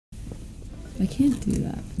I can't do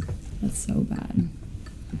that. That's so bad.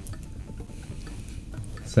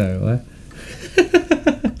 Sorry, what?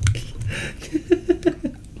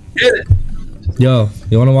 Yo,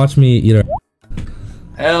 you wanna watch me eat a?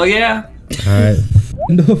 Hell yeah. Alright.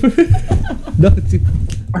 No, no, dude.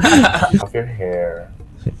 Off your hair.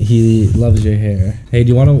 He loves your hair. Hey, do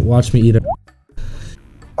you wanna watch me eat a?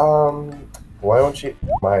 Why don't you eat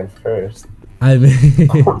mine first? I mean,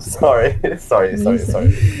 Oh, sorry. sorry. you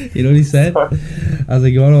know what he said? Sorry. I was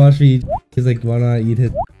like, you wanna watch me eat? He's like, why not eat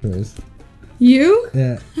his first? You?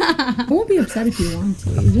 Yeah. I won't be upset if you want to.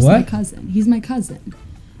 You're just What? my cousin. He's my cousin.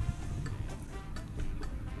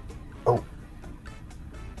 Oh.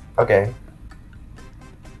 Okay.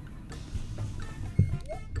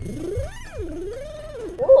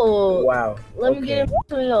 Oh, Wow. let me get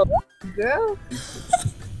into your girl.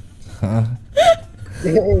 Huh?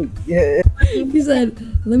 Yeah. He said,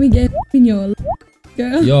 let me get in your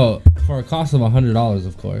girl. Yo, for a cost of $100,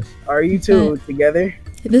 of course. Are you two together?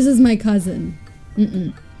 This is my cousin.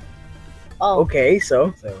 Mm-mm. Oh, Okay,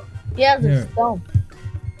 so. he has Here. a stump.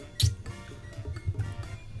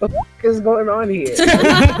 What is going on here?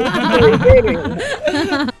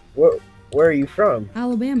 Where are you from?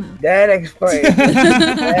 Alabama. That explains.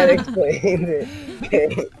 That explains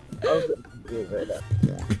it.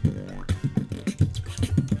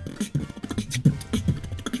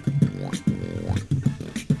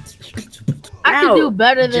 I could do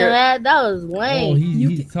better than Jer- that. That was Oh, lame.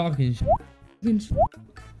 he's talking shit.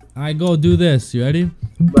 Alright, go do this. You ready?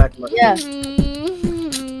 Yeah.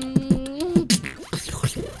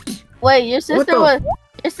 Wait, your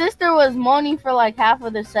sister was moaning for like half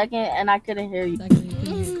of the second, and I couldn't hear you.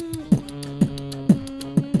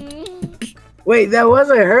 Wait, that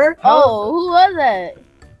wasn't her? Oh, who was that?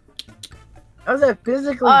 How's that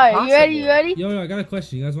physically Alright, possible? you ready? You ready? Yo, I got a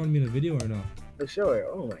question. You guys want me in a video or no? For sure.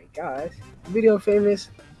 Oh my gosh. Video famous.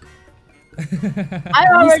 I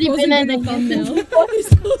already been in the thumbnail. thumbnail. He's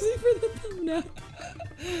posing for the thumbnail.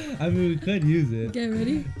 I mean, we could use it. Okay,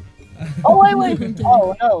 ready? Oh wait.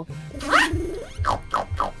 Oh no.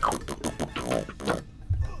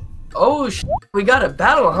 Oh, we got a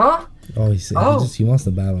battle, huh? Oh, he wants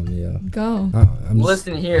to battle me, yeah. Go. I'm just,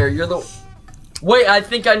 Listen here, you're the. Wait, I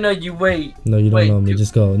think I know you. Wait. no, you don't Wait, know me. dude.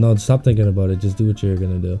 Just go. No, stop thinking about it. Just do what you're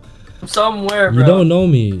gonna do. Somewhere, bro. You don't know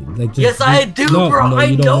me. Like, just, Yes, I do, bro. I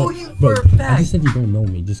you don't know you bro, for a fact. I just said you don't know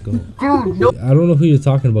me. Just go. Dude, no. I don't know who you're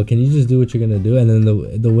talking about. Can you just do what you're gonna do, and then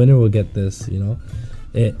the winner will get this. You know,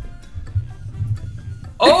 it.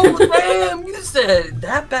 Oh damn! You said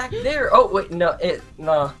that back there. Oh wait, no,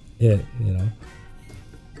 nah. Yeah, you know.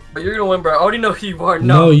 But you're gonna win, bro. I already know who you are.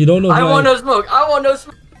 No, you don't know. I who want no smoke. I want no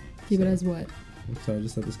smoke. Keep it as what? I'm sorry,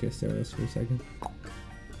 just let this guy stare at us for a second.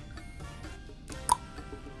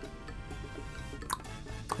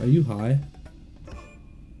 Are you high?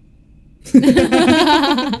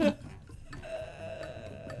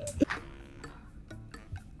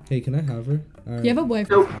 Hey, can I have her? Do you have a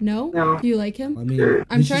boyfriend? No? Do you like him? I mean,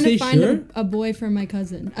 I'm trying to find a boy for my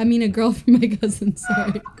cousin. I mean, a girl for my cousin.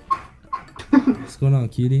 Sorry. What's going on,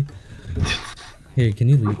 cutie? Here, can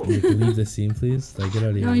you leave the scene, please? Like, get out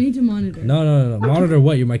of here. No, I need to monitor. No. Monitor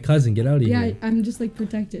what? You're my cousin. Get out of Yeah, here. I'm just like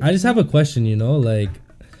protected. I just have a question, you know, like,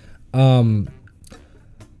 can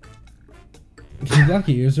you block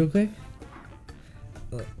your ears real quick?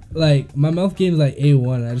 Like, my mouth game's like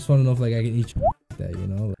A1. I just want to know if like I can eat that, you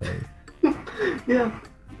know? Like, Yeah.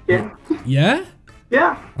 yeah?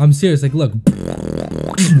 Yeah. I'm serious. Like, look.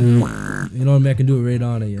 You know what I mean? I can do it right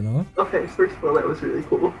on it, you know? Okay, first of all, that was really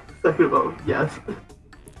cool. Second of all, yes.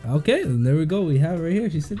 Okay, then there we go. We have it right here.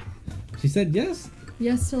 She said yes.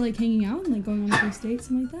 Yes to like hanging out and like going on a first date,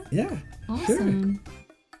 something like that? Yeah. Awesome. Sure.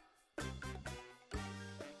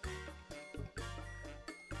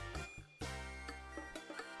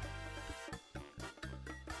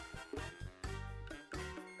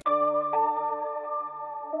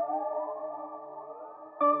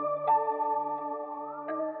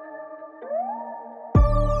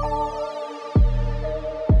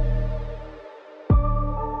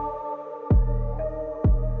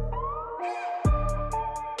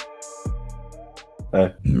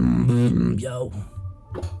 Hey, Yo.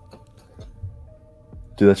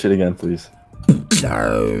 do that shit again, please.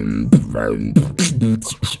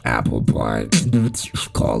 Apple pie.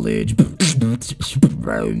 College.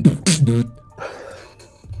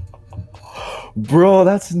 Bro,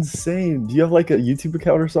 that's insane. Do you have like a YouTube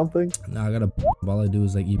account or something? Nah, I gotta. All I do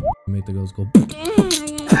is like eat, make the girls go.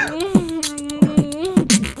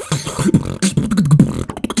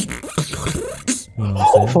 You know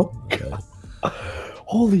what I'm saying?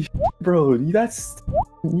 Holy shit, bro, that's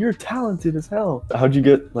man, you're talented as hell. How'd you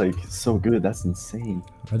get like so good? That's insane.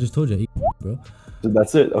 I just told you, bro.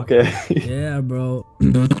 That's it. Okay. Yeah, bro.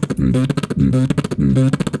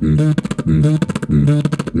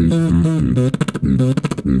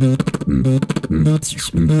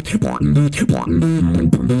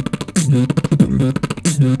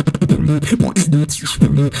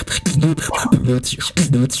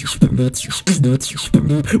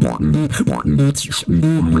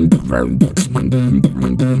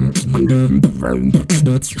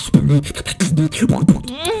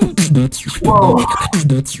 Whoa.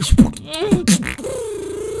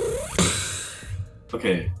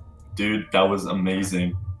 Okay, dude, that was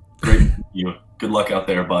amazing. Great you. Good luck out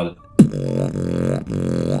there, bud.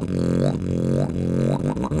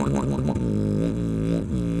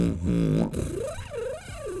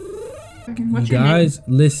 What's You your name? guys,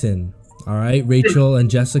 listen. All right, Rachel and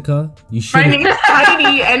Jessica, you should. My name is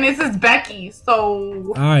Heidi, and this is Becky.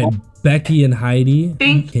 So. All right, Becky and Heidi,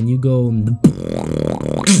 Thank can you go? No.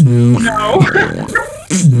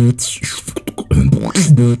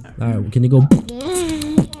 All right, can you go?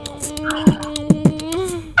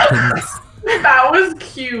 That was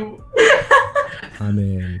cute. I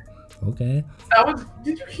mean, okay. That was.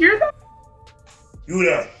 Did you hear that? You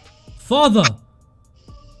there. Father.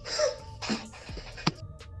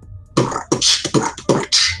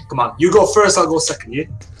 Come on, you go first, I'll go second, yeah?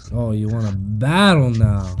 Oh, you want to battle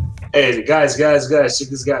now? Hey, guys, check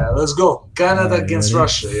this guy out. Let's go. Canada Alright, against ready?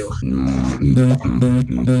 Russia, yo.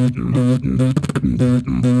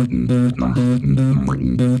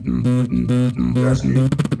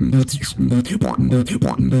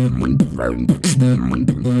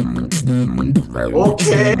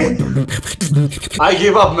 Okay. I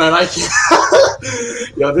give up, man. I can't.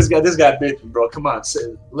 Yo, this guy beat me, bro. Come on,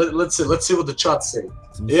 let's see what the chat say.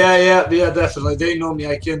 Yeah, definitely. They know me.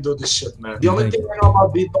 I can't do this shit, man. The only thing I know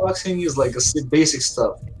about beatboxing is like a basic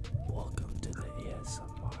stuff. Welcome to the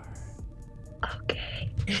ASMR.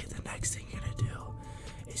 Okay. The next thing you're gonna do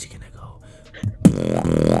is you're gonna go.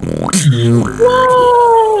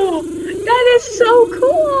 Whoa! That is so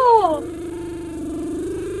cool!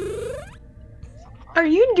 Are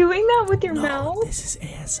you doing that with your mouth? This is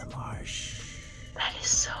ASMR. Shh. That is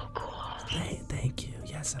so cool. Thank you.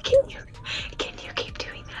 Yes, I'm Can you keep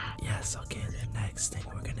doing that? Yes, okay. The next thing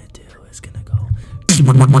we're gonna do is gonna go.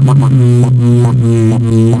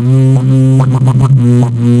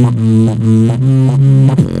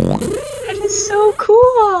 That is so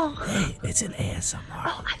cool! Hey, it's an ASMR.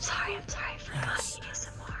 Oh, I'm sorry, I forgot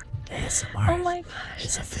ASMR. ASMR. Oh my gosh.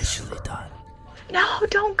 It's officially done. No,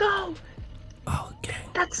 don't go! Okay.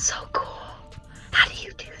 That's so cool. How do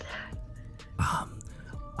you do that?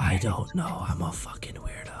 I don't know. I'm a fucking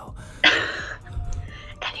weirdo.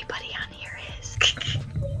 Anybody on here is.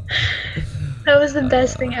 That was the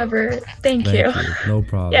best thing ever. Thank you. No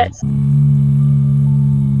problem. Yes.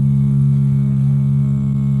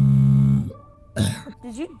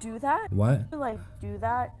 Did you do that? What? You, like, do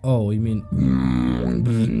that? Oh, you mean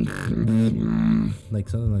like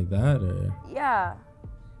something like that, or? Yeah.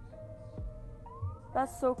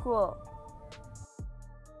 That's so cool.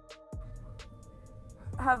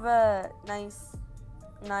 Have a nice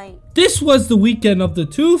night. This was the weekend of the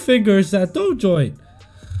two fingers that don't join.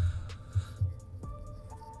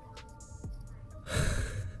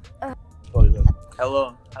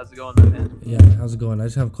 Hello, how's it going, man? Yeah, how's it going? I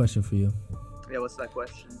just have a question for you. Yeah, what's that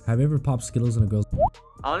question? Have you ever popped Skittles in a girl's?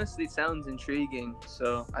 Honestly, it sounds intriguing,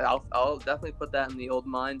 so I'll definitely put that in the old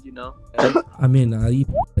mind, you know? I mean, I eat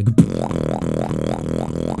like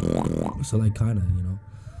so, like, kind of, you know.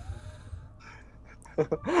 I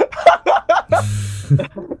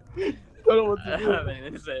don't know what to do. I have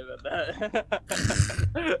anything to say about that.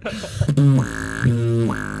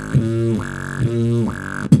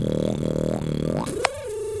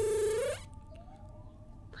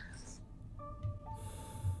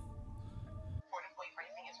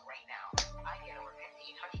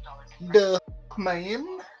 The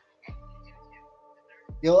man?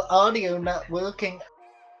 Your audio not working.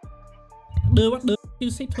 What the you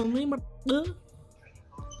say to me? What the?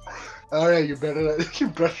 Alright, you better not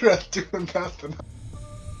doing nothing.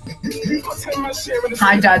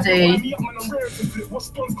 Hi, Daddy.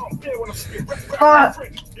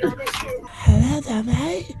 Hello there,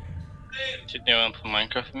 mate. Did you want to play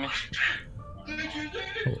Minecraft with me?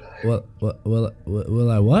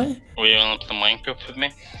 Will I what? Will you want to play Minecraft with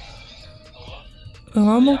me? Oh,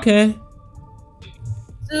 I'm okay.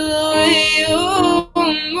 Do you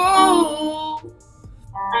know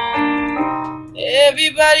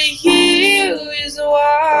everybody here is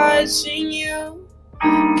watching you?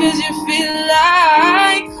 'Cause you feel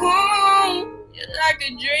like home, you're like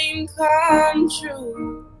a dream come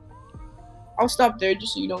true. I'll stop there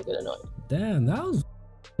just so you don't get annoyed. Damn, that was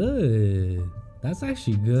good. That's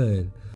actually good.